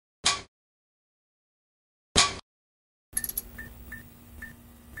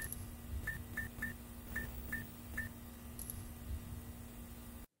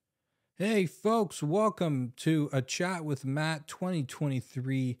Hey folks, welcome to a chat with Matt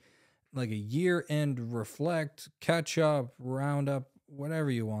 2023, like a year end reflect, catch up, roundup,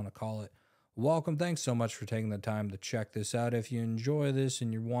 whatever you want to call it. Welcome. Thanks so much for taking the time to check this out. If you enjoy this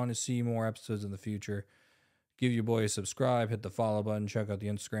and you want to see more episodes in the future, give your boy a subscribe, hit the follow button, check out the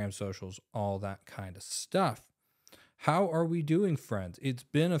Instagram socials, all that kind of stuff. How are we doing, friends? It's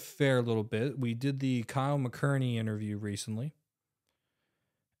been a fair little bit. We did the Kyle McCurney interview recently.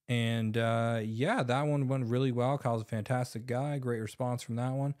 And yeah, that one went really well. Kyle's a fantastic guy. Great response from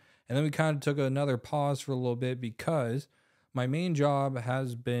that one. And then we kind of took another pause for a little bit because my main job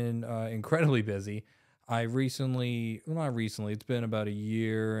has been incredibly busy. I recently, well, not recently, it's been about a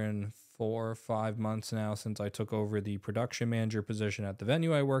year and 4 or 5 months now since I took over the production manager position at the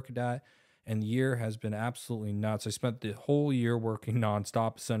venue I worked at. And the year has been absolutely nuts. I spent the whole year working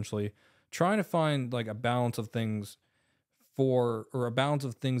nonstop, essentially, trying to find like a balance of things or a balance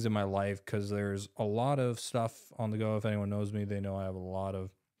of things in my life because there's a lot of stuff on the go. If anyone knows me, they know I have a lot of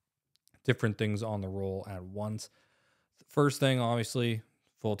different things on the roll at once. First thing, obviously,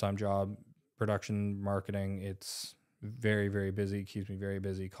 full-time job, production, marketing. It's very, very busy, keeps me very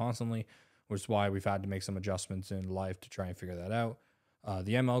busy constantly, which is why we've had to make some adjustments in life to try and figure that out.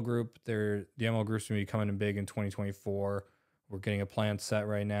 The ML group, the ML group's going to be coming in big in 2024. We're getting a plan set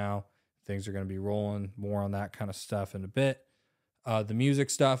right now. Things are going to be rolling. More on that kind of stuff in a bit. The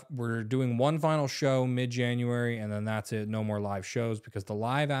music stuff, we're doing one final show mid-January, and then that's it. No more live shows because the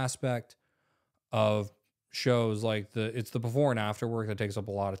live aspect of shows, like it's the before and after work that takes up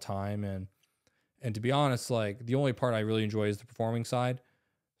a lot of time. And to be honest, like the only part I really enjoy is the performing side.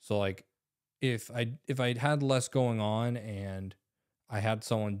 So like if I had less going on and I had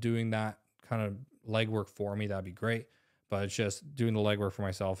someone doing that kind of legwork for me, that'd be great. But it's just doing the legwork for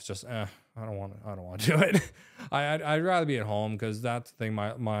myself. It's just, I don't want to do it. I'd rather be at home because that's the thing.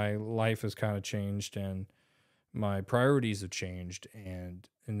 My life has kind of changed and my priorities have changed. And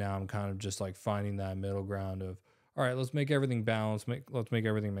now I'm kind of just like finding that middle ground of, all right, let's make everything balanced. Let's make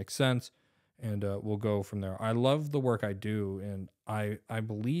everything make sense. And we'll go from there. I love the work I do. And I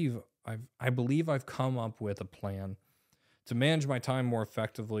believe I've come up with a plan to manage my time more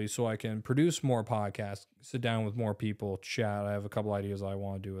effectively so I can produce more podcasts, sit down with more people, chat. I have a couple ideas I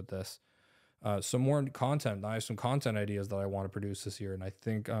want to do with this. Some more content. I have some content ideas that I want to produce this year, and I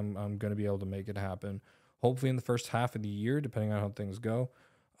think I'm going to be able to make it happen. Hopefully in the first half of the year, depending on how things go.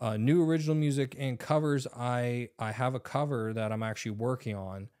 New original music and covers. I have a cover that I'm actually working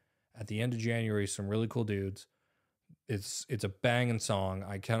on at the end of January. Some really cool dudes. It's a banging song.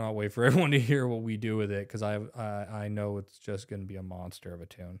 I cannot wait for everyone to hear what we do with it because I know it's just going to be a monster of a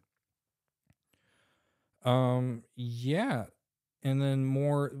tune. Yeah, and then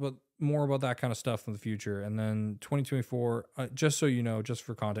more about that kind of stuff in the future. And then 2024, just so you know, just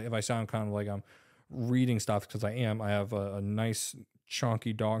for context, if I sound kind of like I'm reading stuff, because I am, I have a nice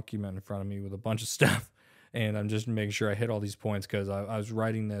chunky document in front of me with a bunch of stuff. And I'm just making sure I hit all these points because I was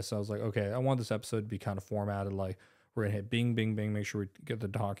writing this. I was like, okay, I want this episode to be kind of formatted like we're going to hit bing, bing, bing, make sure we get the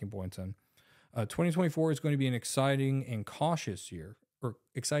talking points in. 2024 is going to be an exciting and cautious year, or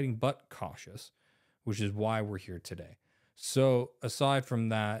exciting but cautious, which is why we're here today. So aside from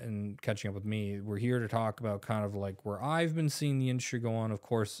that and catching up with me, we're here to talk about kind of like where I've been seeing the industry go on. Of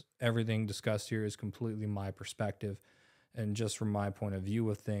course, everything discussed here is completely my perspective. And just from my point of view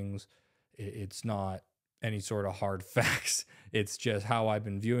of things, it's not any sort of hard facts. It's just how I've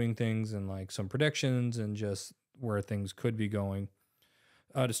been viewing things and like some predictions and just where things could be going.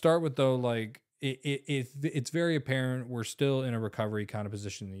 To start with, though, like it's very apparent we're still in a recovery kind of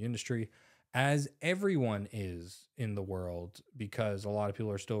position in the industry, as everyone is in the world, because a lot of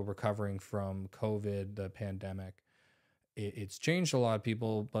people are still recovering from COVID, the pandemic. It's changed a lot of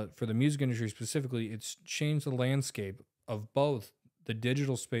people, but for the music industry specifically, it's changed the landscape of both the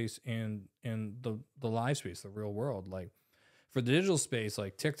digital space and the live space, the real world. Like for the digital space,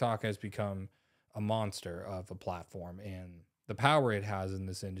 like TikTok has become a monster of a platform, and the power it has in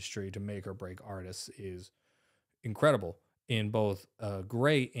this industry to make or break artists is incredible in both a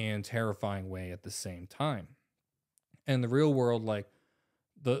great and terrifying way at the same time. And the real world, like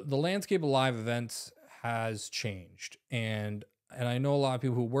the landscape of live events has changed. And I know a lot of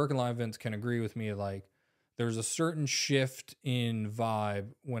people who work in live events can agree with me, like there's a certain shift in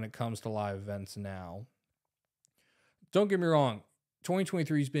vibe when it comes to live events now. Don't get me wrong,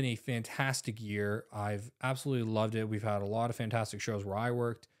 2023 has been a fantastic year. I've absolutely loved it. We've had a lot of fantastic shows where I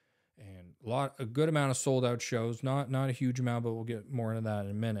worked and a good amount of sold out shows. Not a huge amount, but we'll get more into that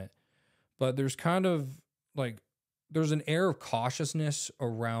in a minute. But there's kind of like there's an air of cautiousness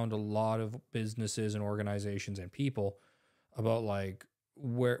around a lot of businesses and organizations and people about like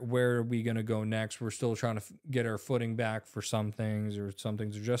where are we going to go next? We're still trying to get our footing back for some things, or some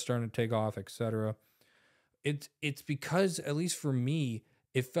things are just starting to take off, etc. It's because, at least for me,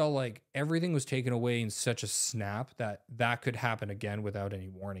 it felt like everything was taken away in such a snap that that could happen again without any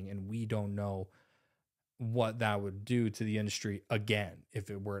warning, and we don't know what that would do to the industry again if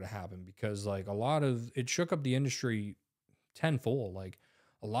it were to happen, because like a lot of it shook up the industry tenfold. Like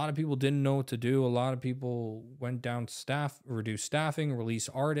a lot of people didn't know what to do. A lot of people went down staff, reduced staffing, release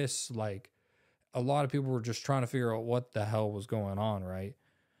artists. Like a lot of people were just trying to figure out what the hell was going on, right?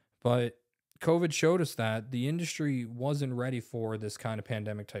 But COVID showed us that the industry wasn't ready for this kind of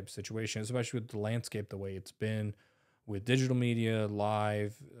pandemic type situation, especially with the landscape the way it's been with digital media,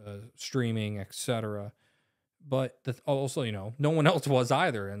 live, streaming, etc. But also, no one else was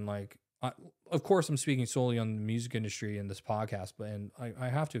either. And like, of course, I'm speaking solely on the music industry in this podcast, but and I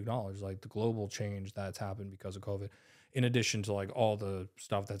have to acknowledge like the global change that's happened because of COVID. In addition to like all the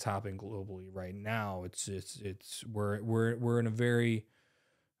stuff that's happening globally right now, it's we're in a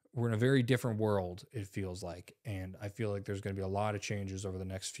very different world, it feels like. And I feel like there's going to be a lot of changes over the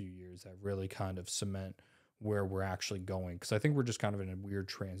next few years that really kind of cement where we're actually going. Cause I think we're just kind of in a weird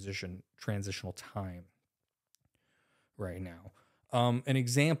transitional time right now. An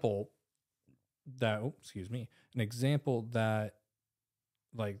example an example that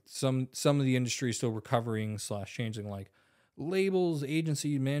like some of the industry is still recovering slash changing, like labels,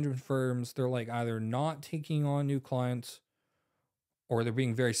 agency, management firms, they're like either not taking on new clients, or they're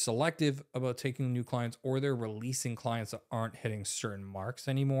being very selective about taking new clients, or they're releasing clients that aren't hitting certain marks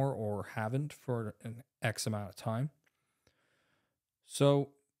anymore or haven't for an X amount of time. So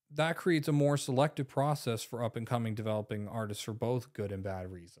that creates a more selective process for up and coming developing artists for both good and bad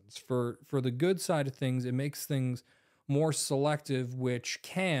reasons. For the good side of things, it makes things more selective, which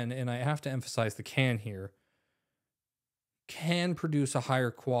can, and I have to emphasize the can here, can produce a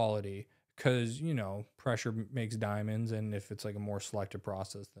higher quality, because pressure makes diamonds, and if it's like a more selective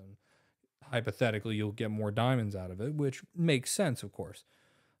process, then hypothetically you'll get more diamonds out of it, which makes sense, of course.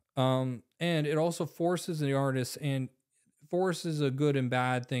 And it also forces the artist, and forces a good and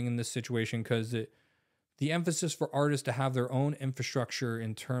bad thing in this situation, because the emphasis for artists to have their own infrastructure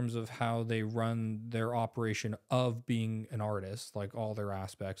in terms of how they run their operation of being an artist, like all their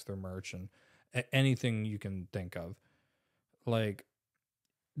aspects, their merch, and anything you can think of, like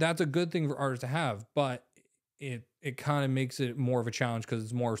that's a good thing for artists to have. But it kind of makes it more of a challenge, because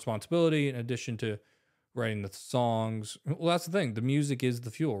it's more responsibility in addition to writing the songs. Well, that's the thing. The music is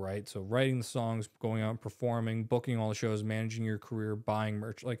the fuel, right? So writing the songs, going out and performing, booking all the shows, managing your career, buying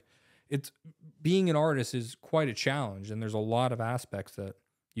merch, like it's being an artist is quite a challenge. And there's a lot of aspects that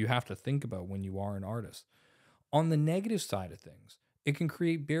you have to think about when you are an artist. On the negative side of things, it can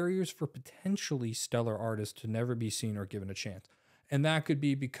create barriers for potentially stellar artists to never be seen or given a chance. And that could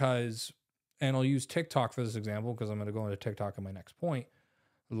be because, and I'll use TikTok for this example, because I'm going to go into TikTok in my next point,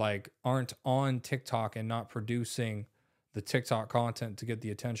 like aren't on TikTok and not producing the TikTok content to get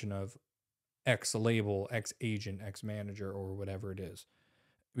the attention of X label, X agent, X manager, or whatever it is.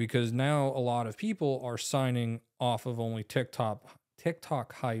 Because now a lot of people are signing off of only TikTok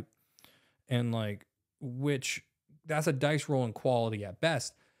hype, and like, which that's a dice roll in quality at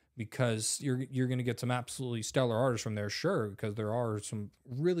best, because you're going to get some absolutely stellar artists from there, sure, because there are some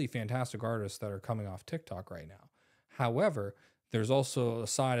really fantastic artists that are coming off TikTok right now. However, there's also a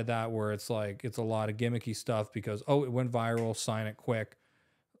side of that where it's like it's a lot of gimmicky stuff because, oh, it went viral, sign it quick.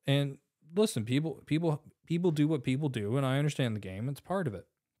 And listen, people do what people do, and I understand the game, it's part of it.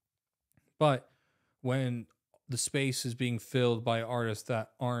 But when the space is being filled by artists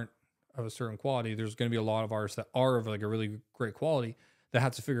that aren't of a certain quality, there's going to be a lot of artists that are of like a really great quality that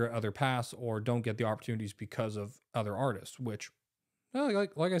have to figure out other paths or don't get the opportunities because of other artists, which, like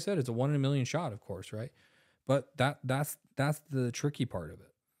I said, it's a 1 in a million shot, of course, right? But that's the tricky part of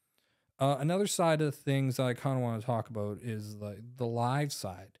it. Another side of things that I kind of want to talk about is like the live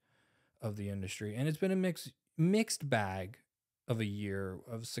side of the industry, and it's been a mixed bag of a year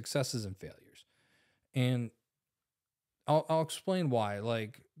of successes and failures, and I'll explain why.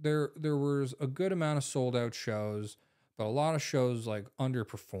 Like there was a good amount of sold out shows, but a lot of shows like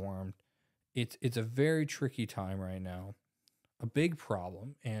underperformed. It's a very tricky time right now. A big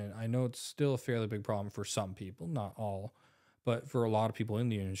problem, and I know it's still a fairly big problem for some people, not all, but for a lot of people in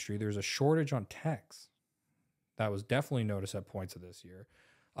the industry, there's a shortage on techs. That was definitely noticed at points of this year.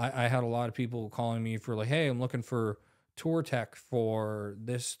 I had a lot of people calling me for like, hey, I'm looking for tour tech for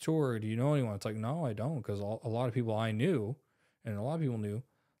this tour. Do you know anyone? It's like, no, I don't, because a lot of people I knew, and a lot of people knew,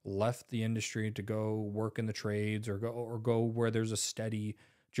 left the industry to go work in the trades or go where there's a steady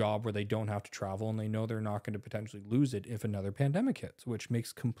job where they don't have to travel and they know they're not going to potentially lose it if another pandemic hits, which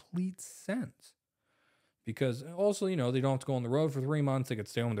makes complete sense. Because also, you know, they don't have to go on the road for 3 months. They could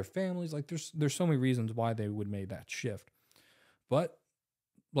stay home with their families. Like there's so many reasons why they would make that shift. But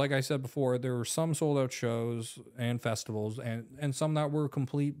like I said before, there were some sold out shows and festivals and some that were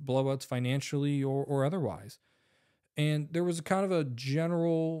complete blowouts financially or otherwise. And there was kind of a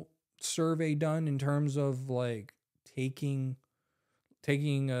general survey done in terms of like taking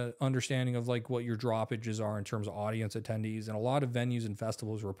a understanding of like what your droppages are in terms of audience attendees, and a lot of venues and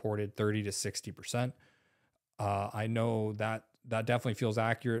festivals reported 30 to 60%. I know that that definitely feels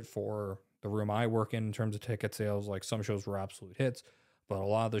accurate for the room I work in terms of ticket sales. Like some shows were absolute hits, but a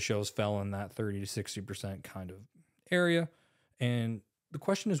lot of the shows fell in that 30 to 60% kind of area. And the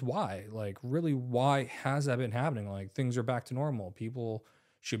question is why? Like, really, why has that been happening? Like, things are back to normal. People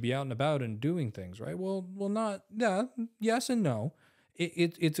should be out and about and doing things, right? Well, not, yeah, yes and no.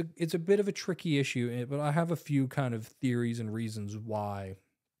 It's a bit of a tricky issue, but I have a few kind of theories and reasons why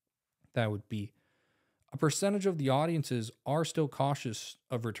that would be. A percentage of the audiences are still cautious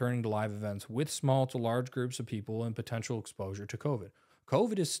of returning to live events with small to large groups of people and potential exposure to COVID.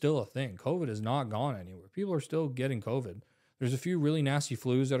 COVID is still a thing. COVID has not gone anywhere. People are still getting COVID. There's a few really nasty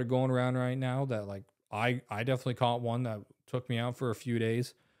flus that are going around right now that like I definitely caught one that took me out for a few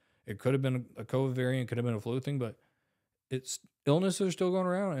days. It could have been a COVID variant, could have been a flu thing, but it's illnesses are still going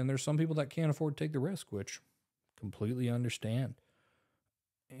around and there's some people that can't afford to take the risk, which completely understand.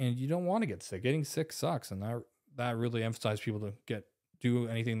 And you don't want to get sick. Getting sick sucks, and that really emphasizes people to do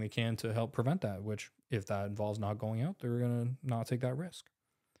anything they can to help prevent that. Which, if that involves not going out, they're gonna not take that risk.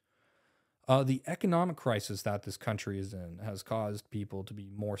 The economic crisis that this country is in has caused people to be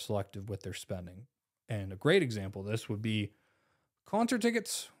more selective with their spending, and a great example of this would be concert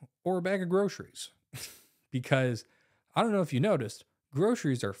tickets or a bag of groceries, because I don't know if you noticed,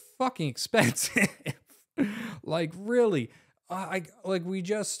 groceries are fucking expensive. Like really. I like we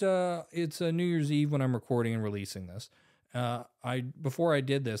just it's a New Year's Eve when I'm recording and releasing this. I before I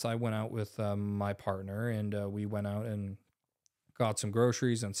did this, I went out with my partner and we went out and got some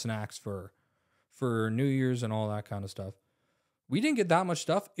groceries and snacks for New Year's and all that kind of stuff. We didn't get that much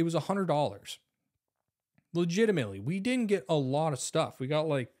stuff. It was $100. Legitimately, we didn't get a lot of stuff. We got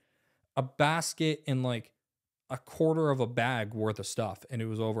like a basket and like a quarter of a bag worth of stuff, and it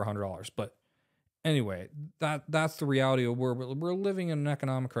was over $100. But anyway, that's the reality of where we're living in an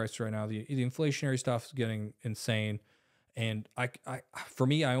economic crisis right now. The inflationary stuff is getting insane, and I for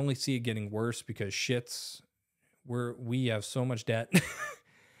me, I only see it getting worse because we have so much debt,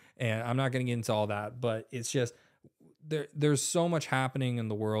 and I'm not going to get into all that, but it's just there's so much happening in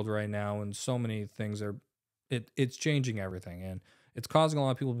the world right now, and so many things it's changing everything, and it's causing a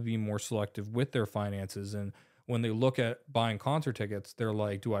lot of people to be more selective with their finances. And when they look at buying concert tickets, they're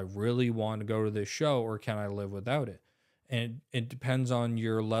like, do I really want to go to this show or can I live without it? And it depends on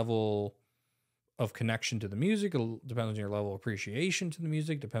your level of connection to the music. It depends on your level of appreciation to the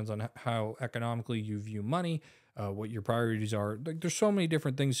music. Depends on how economically you view money, what your priorities are. Like, there's so many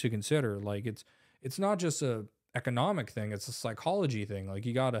different things to consider. Like it's not just a economic thing. It's a psychology thing. Like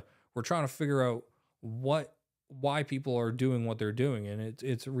we're trying to figure out why people are doing what they're doing. And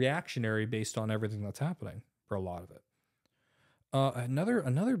it's reactionary based on everything that's happening for a lot of it.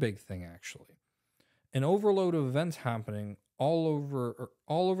 Another big thing, actually, an overload of events happening all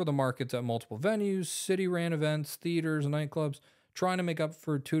over the markets at multiple venues, city ran events, theaters, nightclubs, trying to make up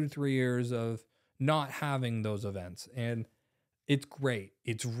for 2 to 3 years of not having those events. And it's great.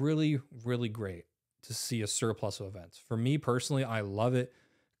 It's really, really great to see a surplus of events. For me personally, I love it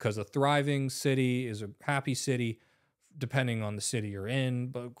because a thriving city is a happy city, depending on the city you're in,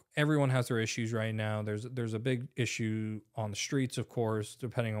 but everyone has their issues right now. There's a big issue on the streets, of course,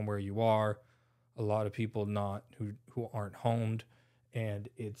 depending on where you are. A lot of people who aren't homed, and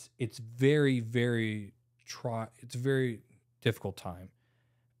it's very, very it's a very difficult time,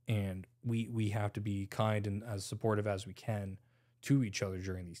 and we have to be kind and as supportive as we can to each other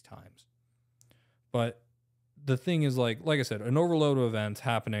during these times. But the thing is, like I said, an overload of events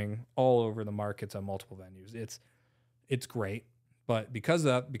happening all over the markets at multiple venues. It's great, but because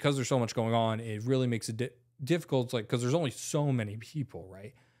there's so much going on, it really makes it difficult. Like, because there's only so many people,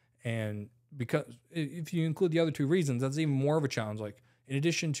 right? And because if you include the other two reasons, that's even more of a challenge. Like, in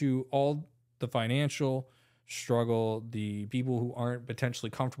addition to all the financial struggle, the people who aren't potentially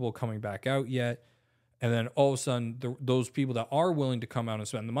comfortable coming back out yet, and then all of a sudden, those people that are willing to come out and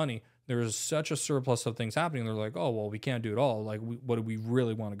spend the money, there is such a surplus of things happening. They're like, oh, well, we can't do it all. Like, what do we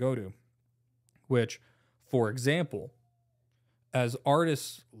really want to go to? Which, for example, as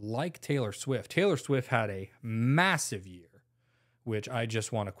artists like Taylor Swift had a massive year which I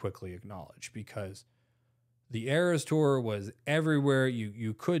just want to quickly acknowledge because the Eras Tour was everywhere.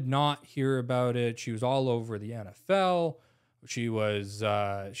 You could not hear about it. She was all over the NFL. She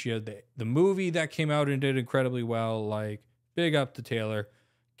had the movie that came out and did incredibly well. Like, big up to Taylor.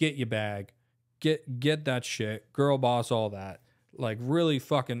 Get your bag. Get that shit. Girl boss, all that. Like, really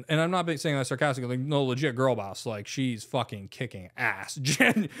fucking, and I'm not saying that sarcastically, like, no, legit girl boss. Like, she's fucking kicking ass.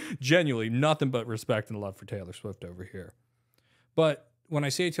 Genuinely, nothing but respect and love for Taylor Swift over here. But when I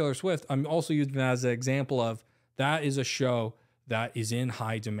say Taylor Swift, I'm also using that as an example of that is a show that is in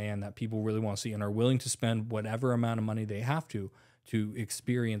high demand that people really want to see and are willing to spend whatever amount of money they have to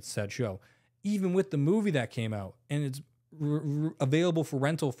experience said show. Even with the movie that came out and it's available for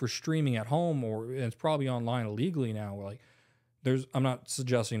rental for streaming at home, or it's probably online illegally now. Like, I'm not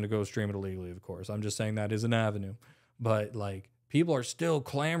suggesting to go stream it illegally, of course. I'm just saying that is an avenue. But like, people are still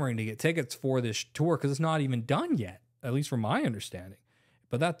clamoring to get tickets for this tour because it's not even done yet, at least from my understanding.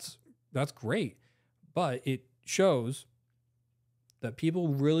 But that's great. But it shows that people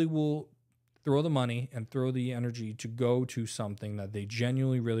really will throw the money and throw the energy to go to something that they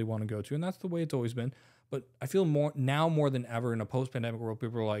genuinely really want to go to. And that's the way it's always been. But I feel more than ever in a post-pandemic world,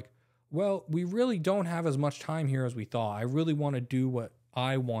 people are like, well, we really don't have as much time here as we thought. I really want to do what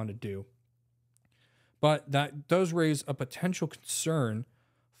I want to do. But that does raise a potential concern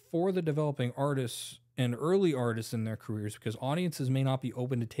for the developing artists and early artists in their careers, because audiences may not be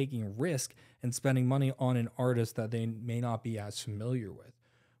open to taking risk and spending money on an artist that they may not be as familiar with,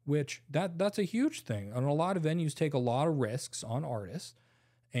 which that's a huge thing. And a lot of venues take a lot of risks on artists,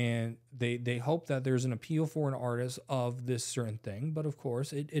 and they hope that there's an appeal for an artist of this certain thing. But of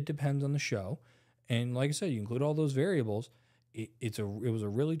course, it depends on the show. And like I said, you include all those variables. It was a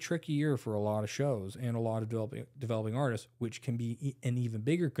really tricky year for a lot of shows and a lot of developing artists, which can be an even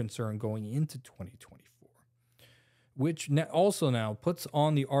bigger concern going into 2024, which also now puts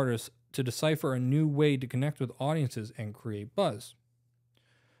on the artists to decipher a new way to connect with audiences and create buzz,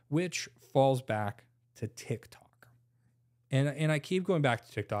 which falls back to TikTok. And I keep going back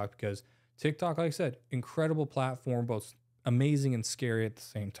to TikTok because TikTok, like I said, incredible platform, both amazing and scary at the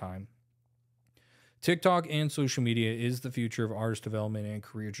same time. TikTok and social media is the future of artist development and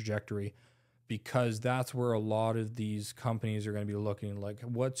career trajectory, because that's where a lot of these companies are going to be looking. Like,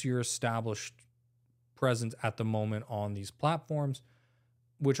 what's your established presence at the moment on these platforms,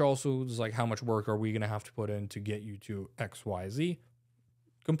 which also is like, how much work are we going to have to put in to get you to XYZ?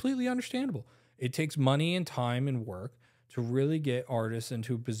 Completely understandable. It takes money and time and work to really get artists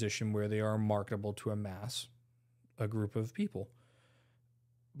into a position where they are marketable to a group of people.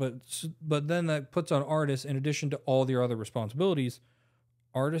 But then that puts on artists, in addition to all their other responsibilities,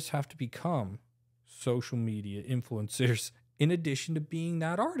 artists have to become social media influencers in addition to being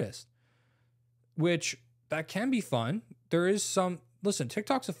that artist, which that can be fun. There is listen,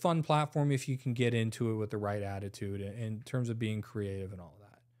 TikTok's a fun platform if you can get into it with the right attitude in terms of being creative and all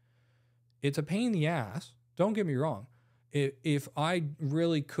that. It's a pain in the ass. Don't get me wrong. If I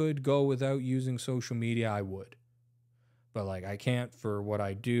really could go without using social media, I would. But like, I can't for what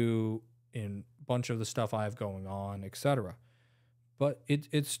I do in a bunch of the stuff I have going on, etc. But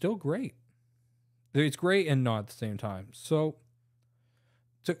it's still great. It's great and not at the same time. So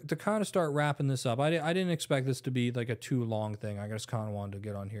to kind of start wrapping this up, I didn't expect this to be like a too long thing. I just kind of wanted to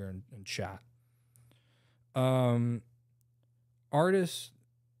get on here and chat. Artists,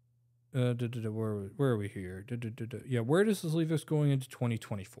 where are we here? Yeah, where does this leave us going into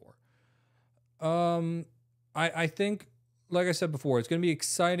 2024? I think, like I said before, it's going to be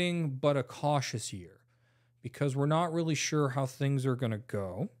exciting, but a cautious year, because we're not really sure how things are going to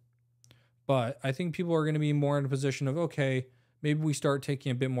go. But I think people are going to be more in a position of, okay, maybe we start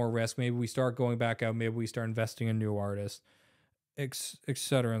taking a bit more risk. Maybe we start going back out. Maybe we start investing in new artists,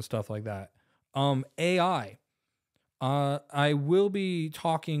 etc. and stuff like that. AI. I will be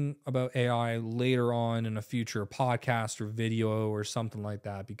talking about AI later on in a future podcast or video or something like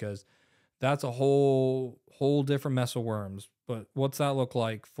that, because that's a whole different mess of worms. But what's that look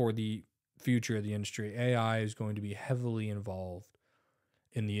like for the future of the industry? AI is going to be heavily involved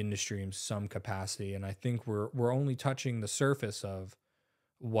in the industry in some capacity, and I think we're only touching the surface of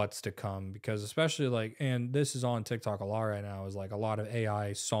what's to come, because especially like, and this is on TikTok a lot right now, is like a lot of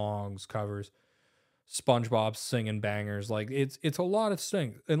AI songs, covers, SpongeBob singing bangers. Like, it's a lot of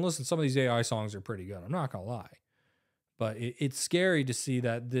things. And listen, some of these AI songs are pretty good, I'm not gonna lie. But it's scary to see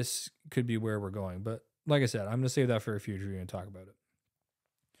that this could be where we're going. But like I said, I'm going to save that for a future video and talk about it.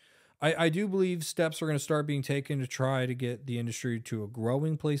 I do believe steps are going to start being taken to try to get the industry to a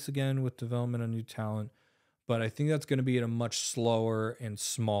growing place again with development of new talent. But I think that's going to be at a much slower and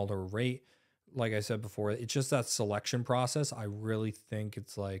smaller rate. like I said before, it's just that selection process. I really think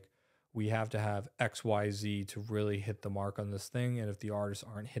it's like we have to have XYZ to really hit the mark on this thing. And if the artists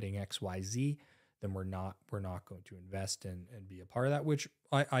aren't hitting XYZ, then we're not going to invest in and be a part of that, which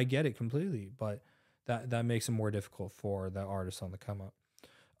I get it completely, but that makes it more difficult for the artists on the come up.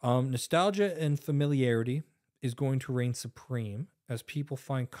 Nostalgia and familiarity is going to reign supreme as people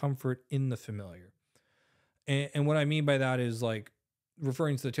find comfort in the familiar. And what I mean by that is like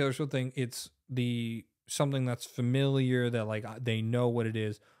referring to the Taylor Swift thing, it's the something that's familiar that like they know what it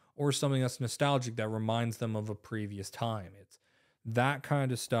is, or something that's nostalgic that reminds them of a previous time. It's that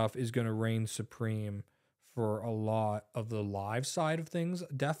kind of stuff is going to reign supreme for a lot of the live side of things,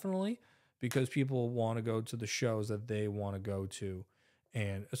 definitely, because people want to go to the shows that they want to go to.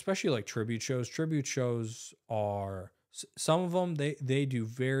 And especially like tribute shows. Tribute shows are some of them they do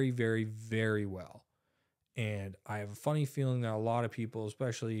very, very, very well. And I have a funny feeling that a lot of people,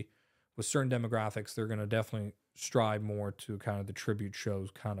 especially with certain demographics, they're going to definitely strive more to kind of the tribute shows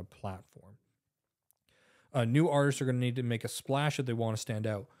kind of platform. New artists are going to need to make a splash if they want to stand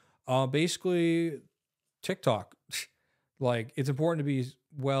out. Basically, TikTok. Like, it's important to be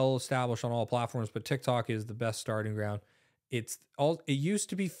well established on all platforms, but TikTok is the best starting ground. It used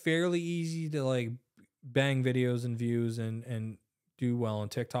to be fairly easy to like bang videos and views and do well on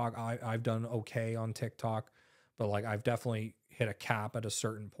TikTok. I've done okay on TikTok, but like I've definitely hit a cap at a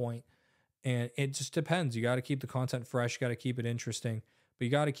certain point. And it just depends. You got to keep the content fresh, you got to keep it interesting, but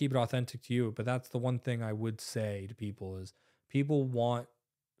you got to keep it authentic to you. But that's the one thing I would say to people is people want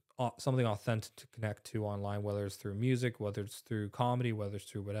something authentic to connect to online, whether it's through music, whether it's through comedy, whether it's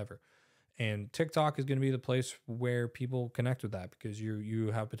through whatever. And TikTok is going to be the place where people connect with that because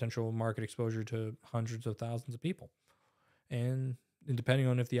you have potential market exposure to hundreds of thousands of people. And depending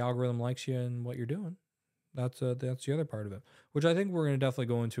on if the algorithm likes you and what you're doing, that's the other part of it, which I think we're going to definitely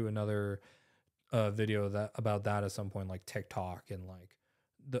go into another video about that at some point, like TikTok and like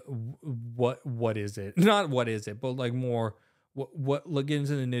what is it? Not what is it, but like more what look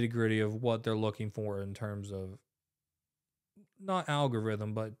into the nitty gritty of what they're looking for in terms of not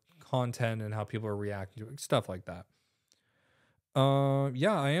algorithm, but content and how people are reacting to it, stuff like that.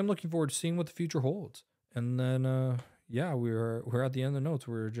 Yeah, I am looking forward to seeing what the future holds. And then yeah, we're at the end of the notes.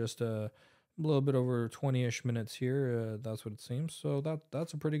 We're just a little bit over 20-ish minutes here. That's what it seems. So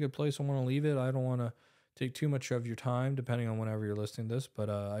that's a pretty good place. I want to leave it. I don't want to take too much of your time, depending on whenever you're listening to this. But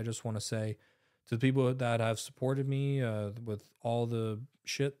I just want to say to the people that have supported me with all the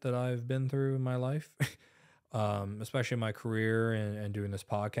shit that I've been through in my life, especially my career and doing this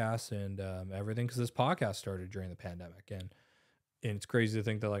podcast and everything, because this podcast started during the pandemic. And it's crazy to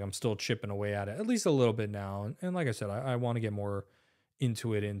think that like I'm still chipping away at it, at least a little bit now. And like I said, I want to get more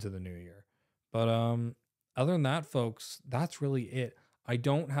into it into the new year. But other than that, folks, that's really it. I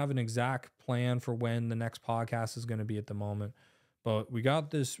don't have an exact plan for when the next podcast is going to be at the moment, but we got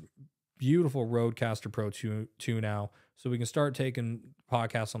this beautiful Rodecaster Pro 2 now, so we can start taking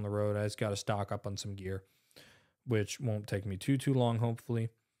podcasts on the road. I just got to stock up on some gear, which won't take me too long, hopefully.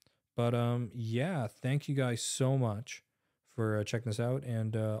 But yeah, thank you guys so much for checking this out,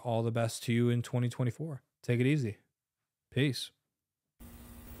 and all the best to you in 2024. Take it easy. Peace.